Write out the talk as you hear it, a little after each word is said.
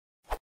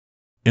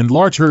In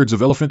large herds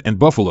of elephant and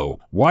buffalo,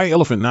 why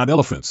elephant not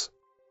elephants?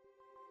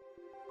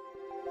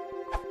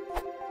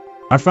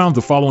 I found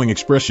the following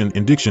expression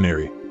in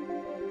dictionary.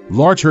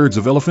 Large herds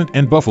of elephant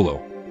and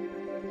buffalo.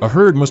 A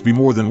herd must be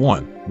more than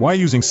one. Why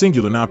using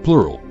singular not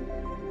plural?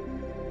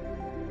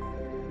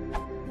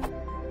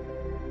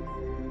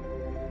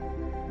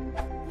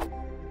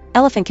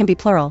 Elephant can be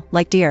plural,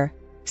 like deer.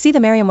 See the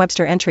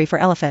Merriam-Webster entry for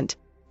elephant.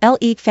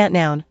 Phant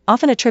noun,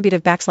 often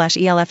attributive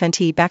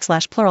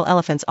 /elphant plural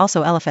elephants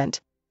also elephant.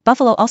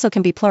 Buffalo also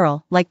can be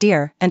plural, like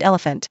deer, and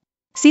elephant.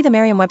 See the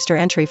Merriam-Webster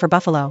entry for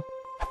buffalo.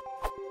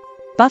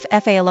 Buff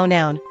falo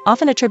noun,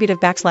 often attributive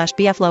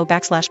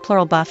 /bflo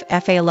plural buff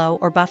falo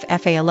or buff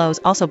falos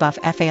also buff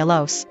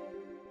falos.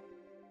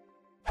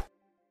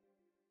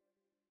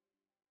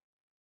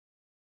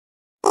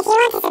 If you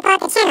want to support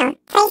the channel,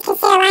 please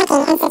consider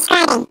liking and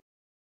subscribing.